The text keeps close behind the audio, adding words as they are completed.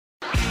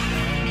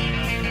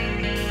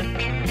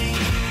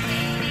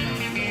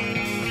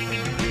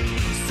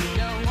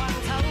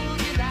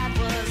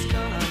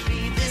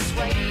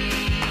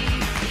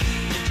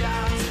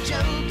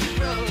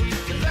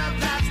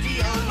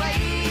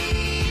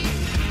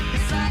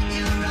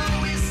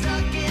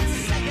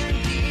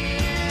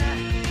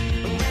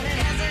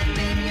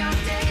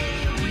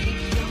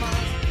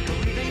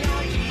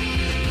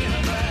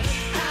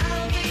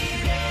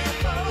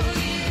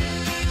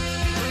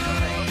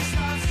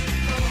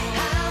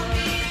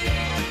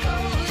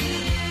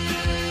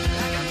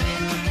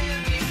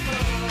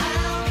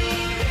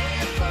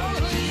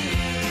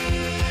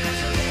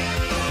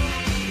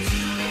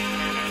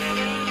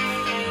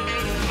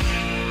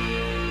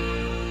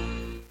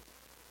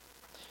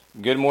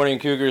Good morning,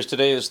 Cougars.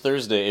 Today is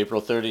Thursday,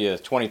 April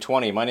 30th,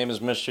 2020. My name is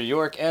Mr.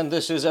 York, and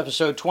this is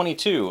episode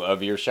 22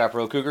 of your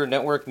Chaparral Cougar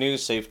Network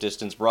News Safe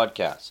Distance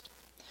broadcast.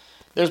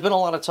 There's been a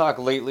lot of talk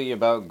lately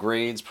about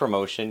grades,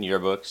 promotion,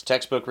 yearbooks,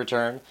 textbook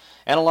return,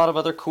 and a lot of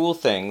other cool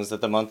things that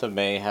the month of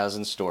May has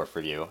in store for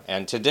you.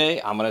 And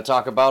today, I'm going to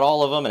talk about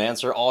all of them and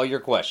answer all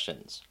your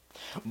questions.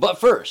 But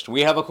first,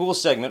 we have a cool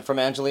segment from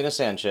Angelina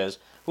Sanchez,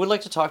 who would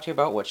like to talk to you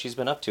about what she's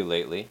been up to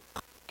lately.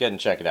 Get and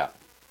check it out.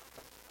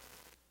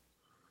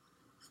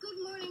 Good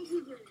morning,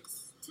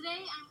 Cougars. Today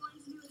I'm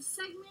going to do a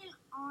segment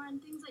on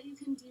things that you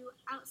can do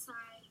outside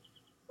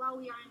while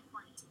we are in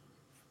quarantine.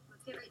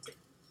 Let's get right to it.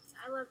 What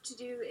I love to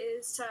do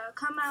is to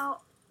come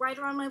out, ride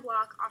around my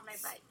block on my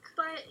bike.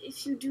 But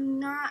if you do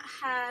not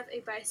have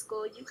a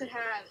bicycle, you could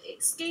have a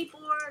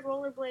skateboard,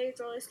 rollerblades,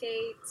 roller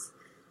skates,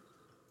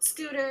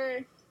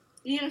 scooter,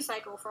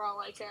 unicycle for all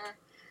I care.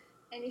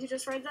 And you could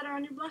just ride that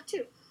around your block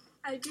too.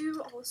 I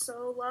do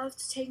also love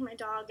to take my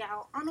dog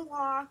out on a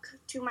walk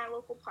to my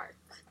local park.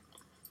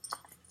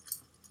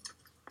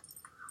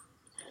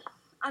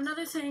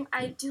 Another thing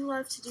I do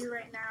love to do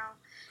right now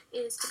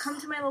is to come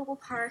to my local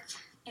park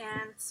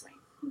and swing.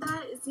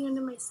 That is the end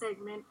of my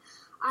segment.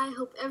 I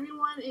hope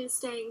everyone is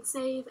staying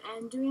safe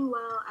and doing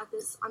well at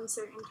this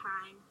uncertain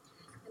time.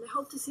 And I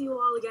hope to see you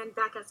all again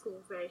back at school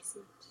very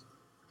soon.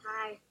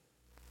 Bye.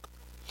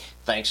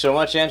 Thanks so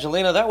much,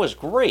 Angelina. That was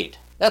great.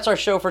 That's our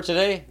show for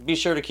today. Be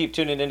sure to keep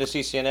tuning into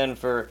CCNN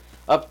for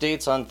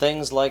updates on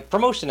things like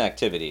promotion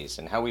activities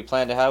and how we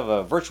plan to have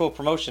a virtual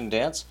promotion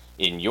dance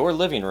in your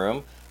living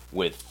room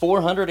with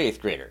 400 8th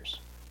graders.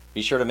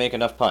 Be sure to make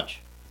enough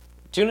punch.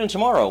 Tune in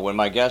tomorrow when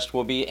my guest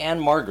will be Ann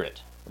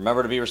Margaret.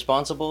 Remember to be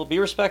responsible, be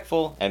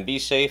respectful, and be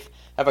safe.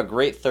 Have a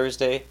great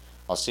Thursday.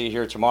 I'll see you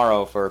here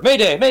tomorrow for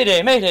Mayday,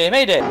 Mayday, Mayday,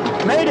 Mayday!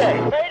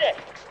 Mayday! Mayday!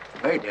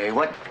 Mayday,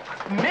 what?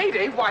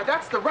 Mayday? Why,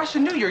 that's the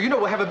Russian New Year. You know,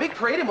 we'll have a big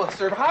parade and we'll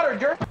serve hot hors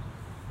d'oeuvres.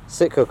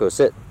 Sit, Coco,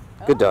 sit.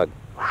 Good dog.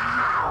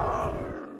 Wow.